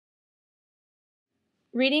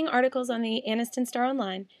Reading articles on the Anniston Star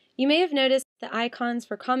online, you may have noticed the icons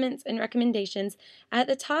for comments and recommendations at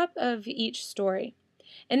the top of each story.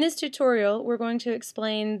 In this tutorial, we're going to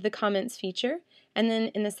explain the comments feature, and then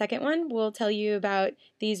in the second one, we'll tell you about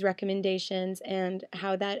these recommendations and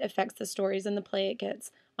how that affects the stories and the play it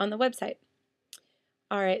gets on the website.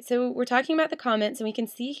 Alright, so we're talking about the comments, and we can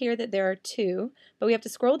see here that there are two, but we have to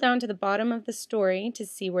scroll down to the bottom of the story to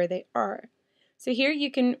see where they are. So here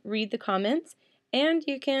you can read the comments, and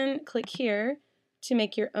you can click here to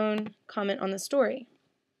make your own comment on the story.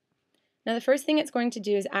 Now the first thing it's going to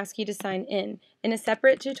do is ask you to sign in. In a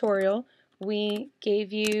separate tutorial, we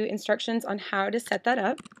gave you instructions on how to set that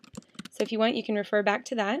up. So if you want, you can refer back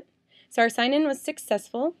to that. So our sign-in was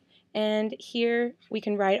successful, and here we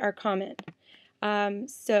can write our comment.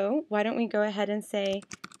 So why don't we go ahead and say,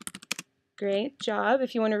 great job.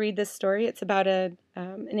 If you want to read this story, it's about an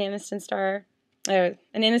Anniston Star, an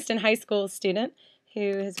Anniston High School student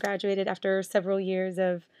who has graduated after several years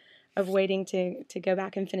of waiting to go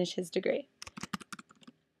back and finish his degree.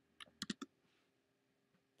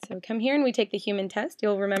 So come here and we take the human test.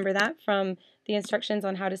 You'll remember that from the instructions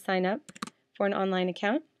on how to sign up for an online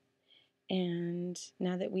account. And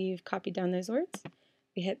now that we've copied down those words,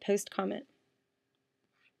 we hit post comment.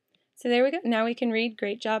 So there we go. Now we can read,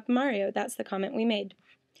 great job, Mario. That's the comment we made.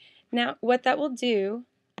 Now what that will do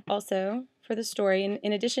also for the story,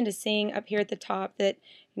 in addition to seeing up here at the top that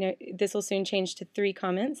this will soon change to 3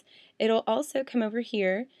 comments, it'll also come over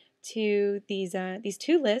here to these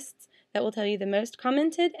two lists that will tell you the most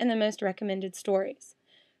commented and the most recommended stories.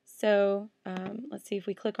 So let's see if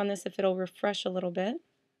we click on this, if it'll refresh a little bit.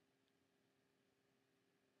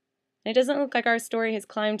 And it doesn't look like our story has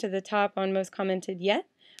climbed to the top on most commented yet,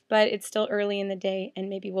 but it's still early in the day, and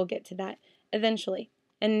maybe we'll get to that eventually.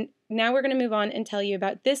 And now we're going to move on and tell you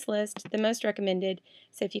about this list, the most recommended.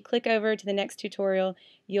 So if you click over to the next tutorial,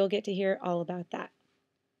 you'll get to hear all about that.